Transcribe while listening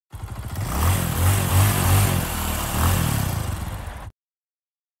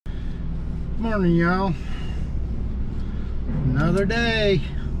Morning, y'all. Another day.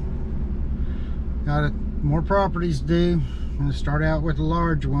 Got more properties to do. I'm going to start out with a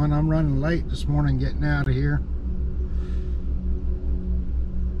large one. I'm running late this morning getting out of here.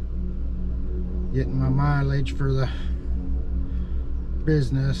 Getting my mileage for the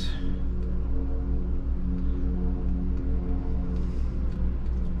business.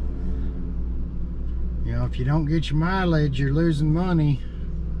 You know, if you don't get your mileage, you're losing money.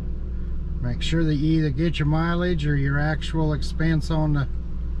 Make sure that you either get your mileage or your actual expense on the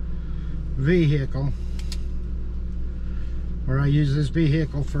vehicle. Where I use this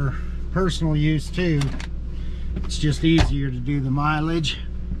vehicle for personal use too. It's just easier to do the mileage.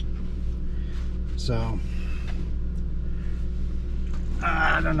 So,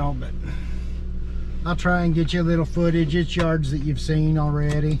 I don't know, but I'll try and get you a little footage. It's yards that you've seen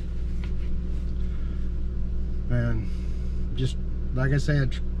already. And just, like I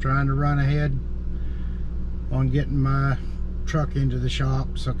said, trying to run ahead on getting my truck into the shop,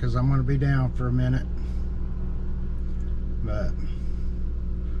 so because I'm going to be down for a minute. But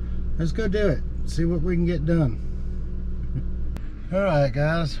let's go do it, see what we can get done. All right,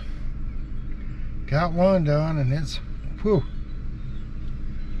 guys, got one done, and it's whew,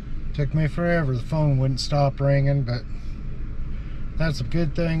 took me forever. The phone wouldn't stop ringing, but that's a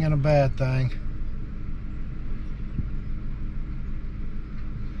good thing and a bad thing.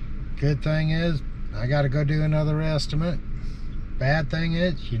 Good thing is, I got to go do another estimate. Bad thing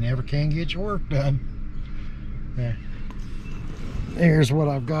is, you never can get your work done. Yeah. Here's what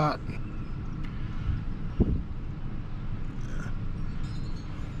I've got.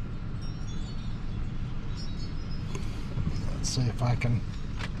 Let's see if I can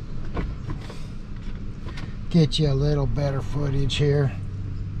get you a little better footage here.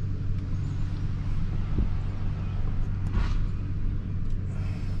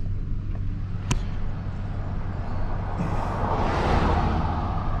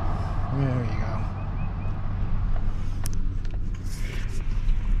 There you go.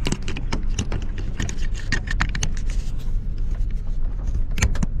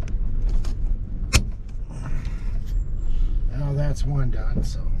 Now that's one done,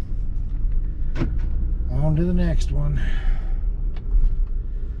 so on to the next one.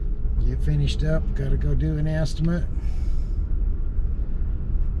 Get finished up, gotta go do an estimate.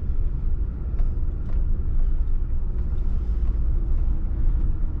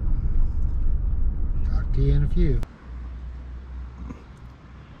 In a few.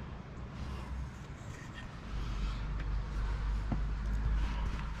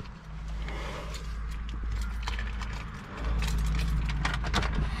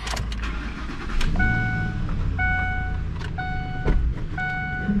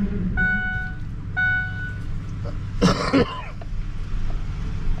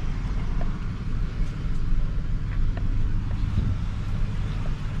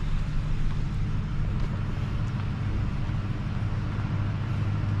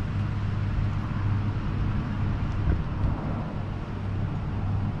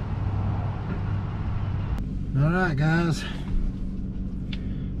 Alright, guys,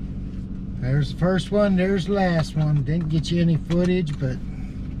 there's the first one, there's the last one. Didn't get you any footage, but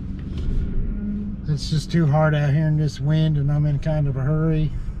it's just too hard out here in this wind, and I'm in kind of a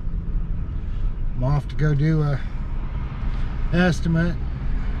hurry. I'm off to go do a estimate.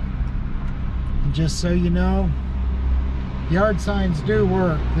 And just so you know, yard signs do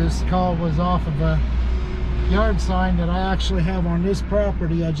work. This call was off of a yard sign that I actually have on this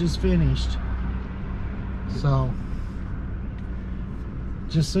property I just finished. So,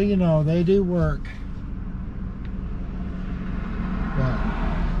 just so you know, they do work. But,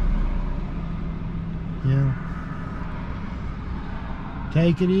 you know,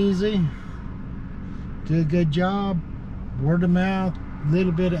 take it easy, do a good job, word of mouth, a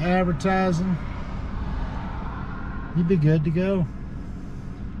little bit of advertising, you'll be good to go.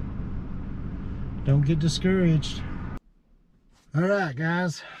 Don't get discouraged. Alright,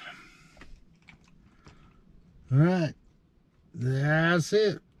 guys. Alright, that's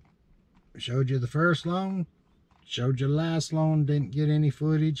it. Showed you the first loan, showed you the last loan, didn't get any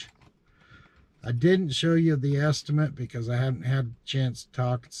footage. I didn't show you the estimate because I hadn't had a chance to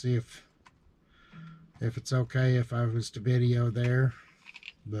talk and see if it's okay if I was to video there.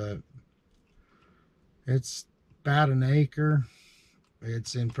 But it's about an acre.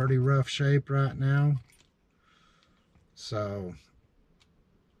 It's in pretty rough shape right now. So,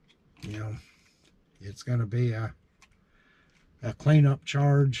 you know, it's going to be a cleanup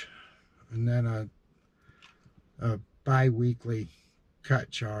charge, and then a bi-weekly cut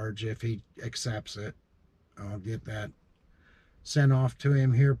charge if he accepts it. I'll get that sent off to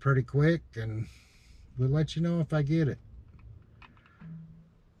him here pretty quick, and we'll let you know if I get it.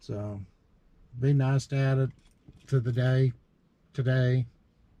 So be nice to add it to the day today.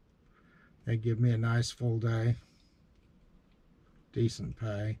 They give me a nice full day, decent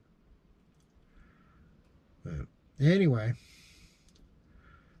pay. But anyway,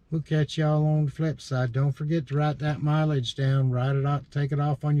 we'll catch y'all on the flip side. Don't forget to write that mileage down. Write it out, take it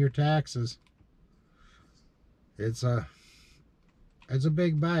off on your taxes. It's a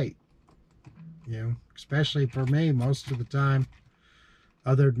big bite, you know, especially for me. Most of the time,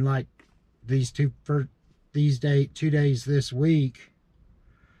 other than like these 2 days this week,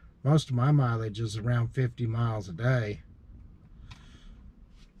 most of my mileage is around 50 miles a day.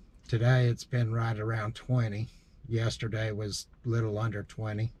 Today it's been right around 20. Yesterday was a little under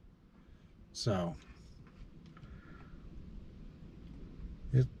 20. So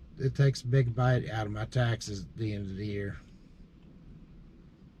it takes a big bite out of my taxes at the end of the year.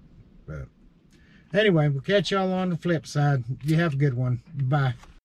 But anyway, we'll catch y'all on the flip side. You have a good one. Bye.